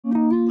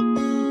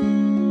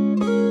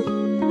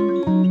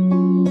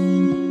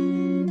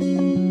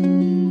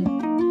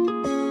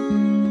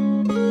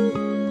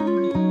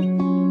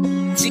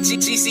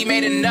GC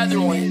made another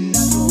one.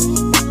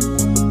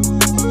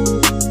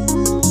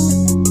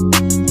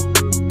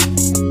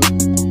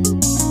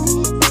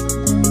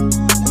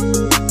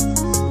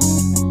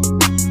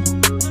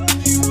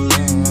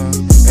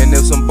 And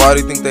if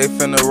somebody think they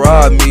finna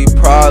rob me,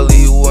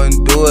 probably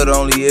wouldn't do it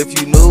only if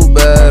you knew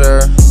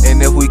better.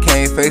 And if we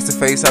came face to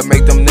face, I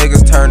make them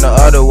niggas turn the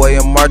other way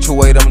and march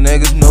away. Them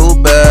niggas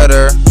knew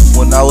better.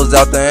 When I was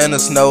out there in the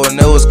snow and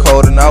it was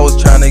cold and I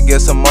was trying to get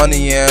some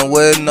money in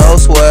with no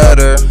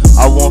sweater.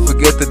 I won't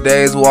forget the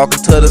days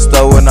walking to the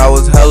store when I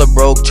was hella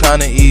broke,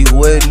 trying to eat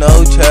with no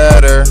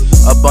cheddar.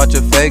 A bunch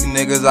of fake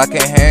niggas, I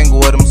can't hang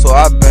with them, so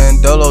I've been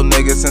dolo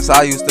niggas since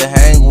I used to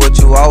hang with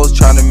you. I was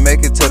trying to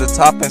make it to the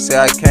top and say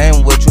I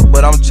came with you,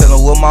 but I'm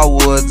chilling with my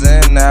woods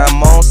and now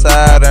I'm on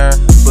Saturn.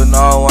 But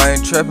no, I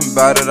ain't tripping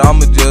about it,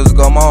 I'ma just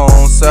go my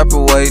own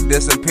separate way,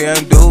 disappear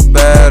and do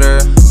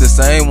better. The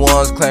same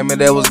ones claiming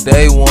they was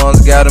day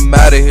ones, got them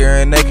out of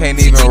here and they can't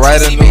even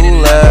write a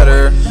new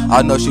letter.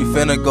 I know she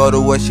finna go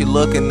the way she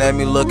looking at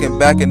me, looking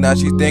back, and now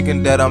she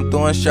thinking that I'm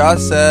throwing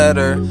shots at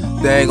her.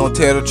 They ain't gonna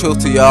tell the truth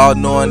to y'all,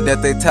 knowing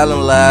that they telling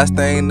lies.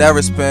 They ain't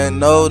never spent,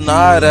 no,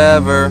 not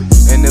ever.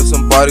 And if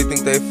somebody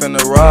think they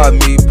finna rob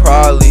me,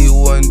 probably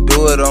wouldn't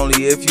do it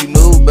only if you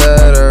knew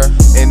better.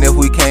 And if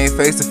we came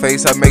face to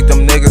face, I make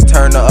them niggas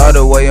turn the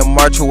other way and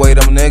march away.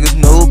 Them niggas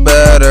knew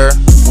better.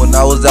 When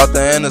I was out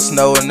there in the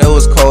snow and it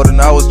was cold and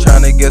I was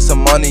trying to get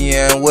some money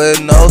in with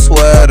no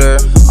sweater.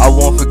 I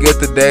won't forget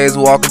the days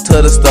walking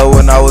to the store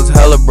when I was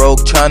hella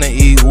broke, trying to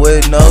eat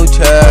with no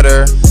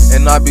cheddar.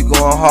 And I be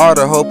going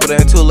harder, hope it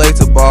ain't too late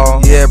to ball.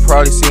 Yeah, it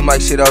probably seem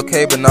like shit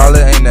okay, but nah, it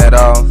ain't at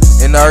all.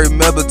 And I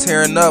remember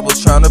tearing up,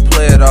 was trying to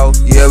play it off.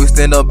 Yeah, we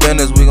stand up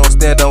business, we gon'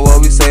 stand on what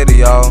we say to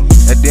y'all.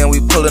 And then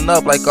we pulling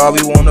up like all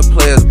we wanna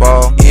play is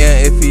ball. Yeah,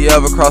 if he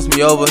ever cross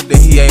me over,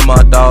 then he ain't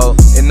my dog.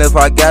 And if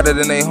I got it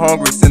and they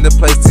hungry, send a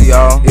place to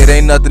y'all. It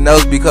ain't nothing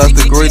else because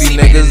the greedy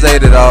niggas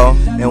ate it all.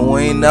 And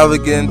we ain't never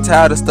getting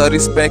tired of study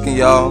spanking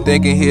y'all.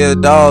 Thinking he a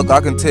dog, I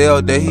can tell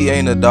that he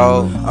ain't a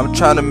dog. I'm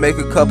trying to make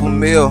a couple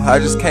mil, I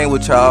just came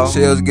with y'all.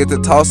 Shells get the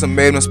toss and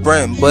made them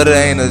sprint, but it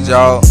ain't a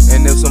job.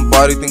 And if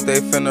somebody think they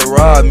finna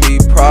rob me,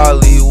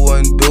 probably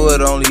wouldn't do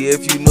it only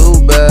if you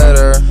knew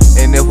better.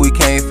 And if we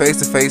came face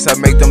to face, I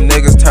make them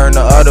niggas turn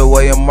the other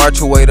way and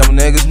march away. Them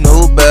niggas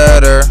knew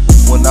better.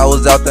 When I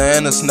was out there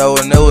in the snow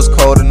and it was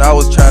cold and I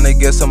was trying to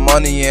get some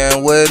money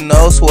in with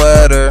no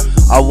sweater.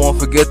 I won't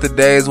forget the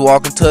days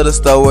walking to the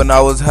store when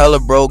I was hella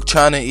broke,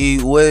 trying to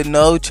eat with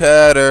no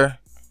cheddar.